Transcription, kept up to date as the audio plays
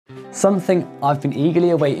Something I've been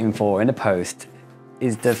eagerly awaiting for in a post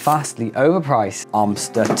is the vastly overpriced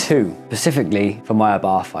Armster 2, specifically for my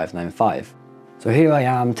Abarth 595. So here I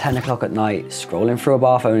am, 10 o'clock at night, scrolling through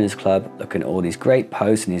Abarth Owners Club, looking at all these great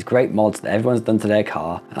posts and these great mods that everyone's done to their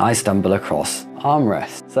car, and I stumble across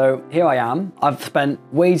armrest. So here I am, I've spent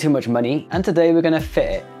way too much money, and today we're gonna fit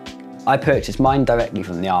it. I purchased mine directly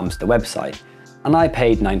from the Armster website, and I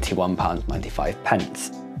paid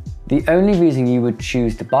 £91.95. The only reason you would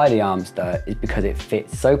choose to buy the Armster is because it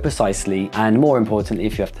fits so precisely, and more importantly,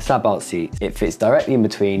 if you have the seatbelt seat, it fits directly in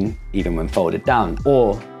between, even when folded down,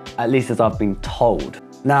 or at least as I've been told.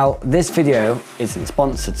 Now, this video isn't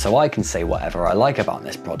sponsored, so I can say whatever I like about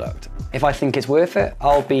this product. If I think it's worth it,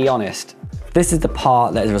 I'll be honest. This is the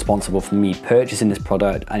part that is responsible for me purchasing this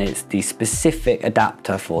product, and it's the specific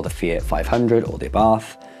adapter for the Fiat 500 or the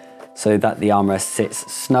Abarth, so that the armrest sits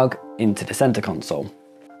snug into the center console.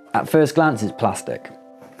 At first glance, it's plastic.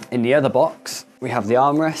 In the other box, we have the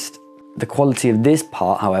armrest. The quality of this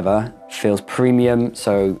part, however, feels premium,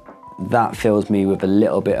 so that fills me with a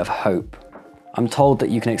little bit of hope. I'm told that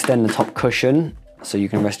you can extend the top cushion so you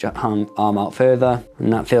can rest your arm out further,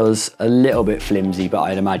 and that feels a little bit flimsy, but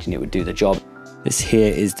I'd imagine it would do the job. This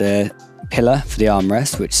here is the pillar for the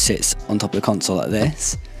armrest, which sits on top of the console like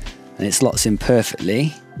this, and it slots in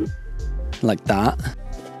perfectly, like that.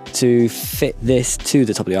 To fit this to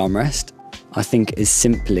the top of the armrest, I think is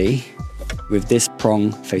simply with this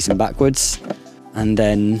prong facing backwards, and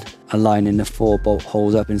then aligning the 4 bolt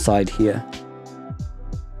holes up inside here.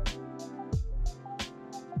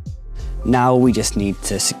 Now we just need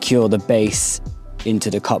to secure the base into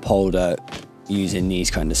the cup holder using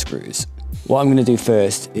these kind of screws. What I'm going to do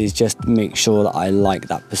first is just make sure that I like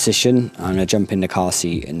that position. I'm going to jump in the car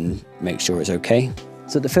seat and make sure it's okay.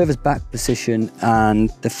 So the furthest back position and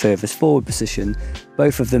the furthest forward position,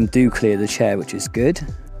 both of them do clear the chair, which is good.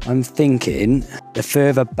 I'm thinking the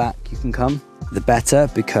further back you can come, the better,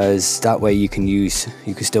 because that way you can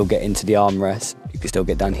still get into the armrest, you can still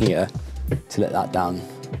get down here to let that down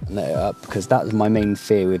and let it up, because that was my main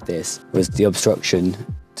fear with this, was the obstruction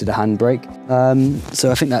to the handbrake.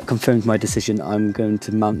 So I think that confirms my decision. I'm going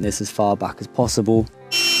to mount this as far back as possible.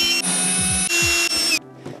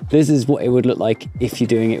 This is what it would look like if you're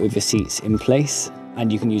doing it with your seats in place,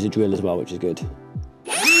 and you can use a drill as well, which is good.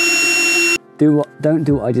 Don't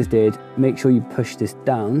do what I just did. Make sure you push this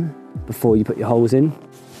down before you put your holes in.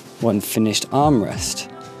 One finished armrest.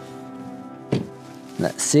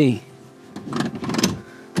 Let's see.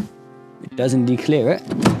 It does indeed clear it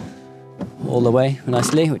all the way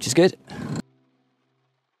nicely, which is good.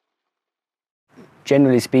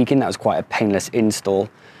 Generally speaking, that was quite a painless install.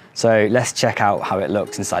 So let's check out how it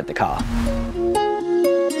looks inside the car.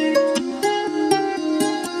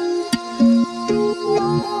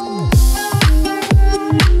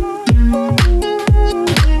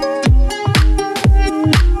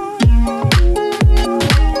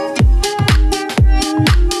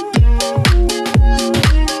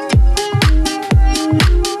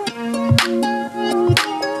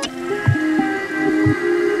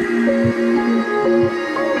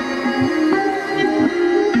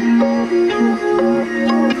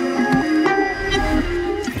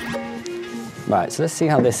 Right, so let's see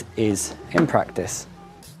how this is in practice.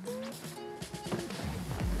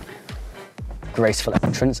 Graceful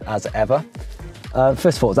entrance as ever.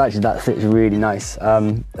 First of all, that fits really nice.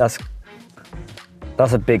 That's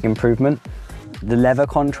a big improvement. The leather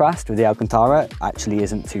contrast with the Alcantara actually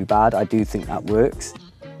isn't too bad. I do think that works.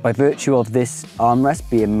 By virtue of this armrest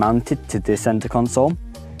being mounted to the center console,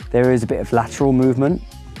 there is a bit of lateral movement,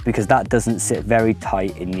 because that doesn't sit very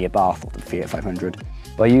tight in the Abarth or the Fiat 500.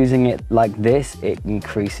 By using it like this, it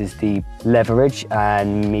increases the leverage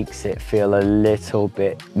and makes it feel a little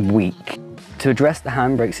bit weak. To address the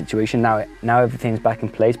handbrake situation, now everything's back in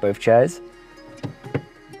place, both chairs.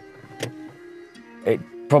 It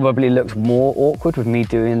probably looks more awkward with me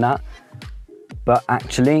doing that, but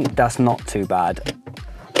actually that's not too bad.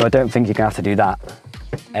 So I don't think you're gonna have to do that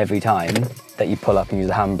every time that you pull up and use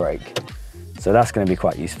the handbrake. So that's going to be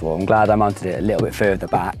quite useful. I'm glad I mounted it a little bit further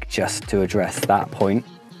back just to address that point.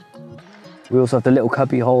 We also have the little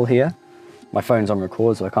cubby hole here. My phone's on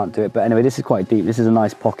record, so I can't do it. But anyway, this is quite deep. This is a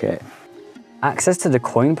nice pocket. Access to the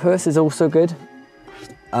coin purse is also good.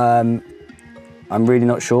 I'm really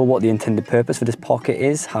not sure what the intended purpose for this pocket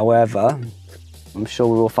is. However, I'm sure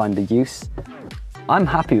we will find a use. I'm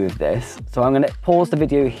happy with this, so I'm going to pause the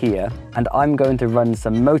video here and I'm going to run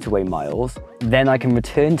some motorway miles. Then I can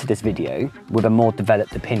return to this video with a more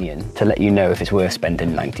developed opinion to let you know if it's worth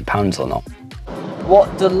spending £90 or not.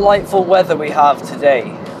 What delightful weather we have today.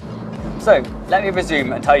 So let me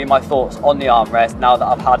resume and tell you my thoughts on the armrest now that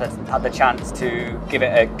I've had the chance to give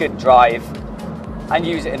it a good drive and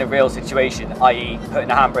use it in a real situation, i.e.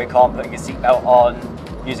 putting a handbrake on, putting a seatbelt on,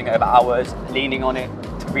 using it over hours, leaning on it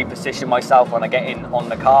to reposition myself when I get in on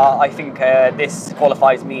the car. I think this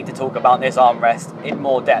qualifies me to talk about this armrest in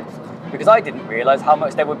more depth, because I didn't realise how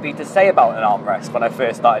much there would be to say about an armrest when I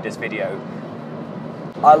first started this video.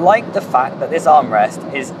 I like the fact that this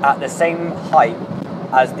armrest is at the same height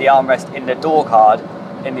as the armrest in the door card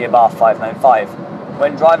in the Abarth 595.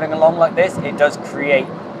 When driving along like this, it does create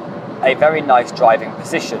a very nice driving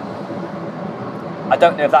position. I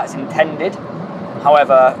don't know if that's intended,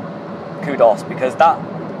 however, kudos, because that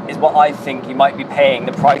is what I think you might be paying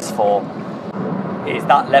the price for, is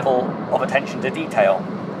that level of attention to detail.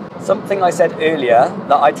 Something I said earlier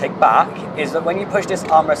that I take back is that when you push this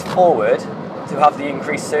armrest forward to have the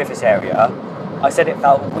increased surface area, I said it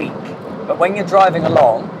felt weak. But when you're driving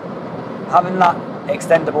along, having that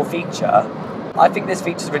extendable feature, I think this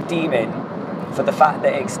feature is redeeming for the fact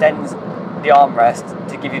that it extends the armrest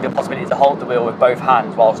to give you the possibility to hold the wheel with both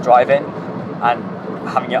hands whilst driving and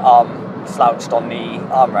having your arm slouched on the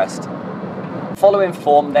armrest. Following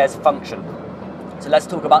form, there's function. So let's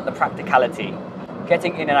talk about the practicality.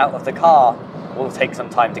 Getting in and out of the car will take some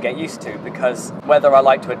time to get used to, because whether I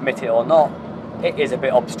like to admit it or not, it is a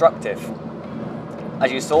bit obstructive.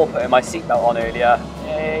 As you saw, putting my seatbelt on earlier,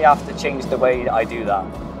 you have to change the way that I do that.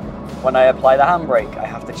 When I apply the handbrake, I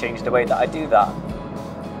have to change the way that I do that.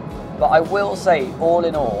 But I will say, all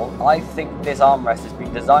in all, I think this armrest has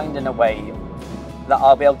been designed in a way that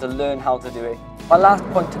I'll be able to learn how to do it. My last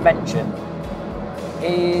point to mention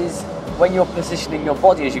is when you're positioning your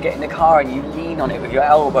body as you get in the car and you lean on it with your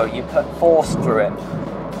elbow, you put force through it.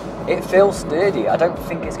 It feels sturdy. I don't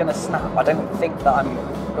think it's going to snap. I don't think that I'm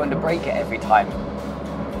going to break it every time.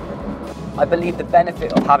 I believe the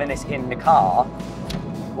benefit of having this in the car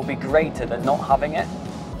will be greater than not having it,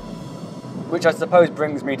 which I suppose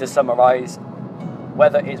brings me to summarise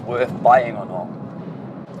whether it's worth buying or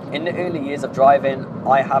not. In the early years of driving,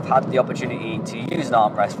 I have had the opportunity to use an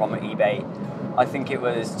armrest from eBay. I think it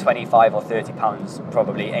was 25 or 30 pounds,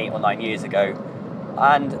 probably 8 or 9 years ago.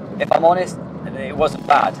 And if I'm honest, it wasn't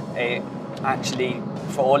bad. It actually,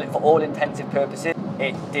 for all intensive purposes,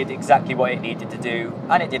 it did exactly what it needed to do,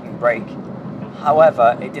 and it didn't break.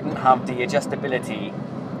 However, it didn't have the adjustability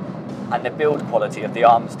and the build quality of the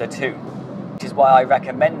Armster 2, which is why I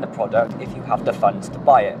recommend the product if you have the funds to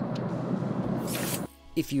buy it.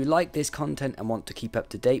 If you like this content and want to keep up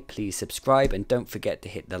to date, please subscribe and don't forget to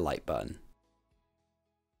hit the like button.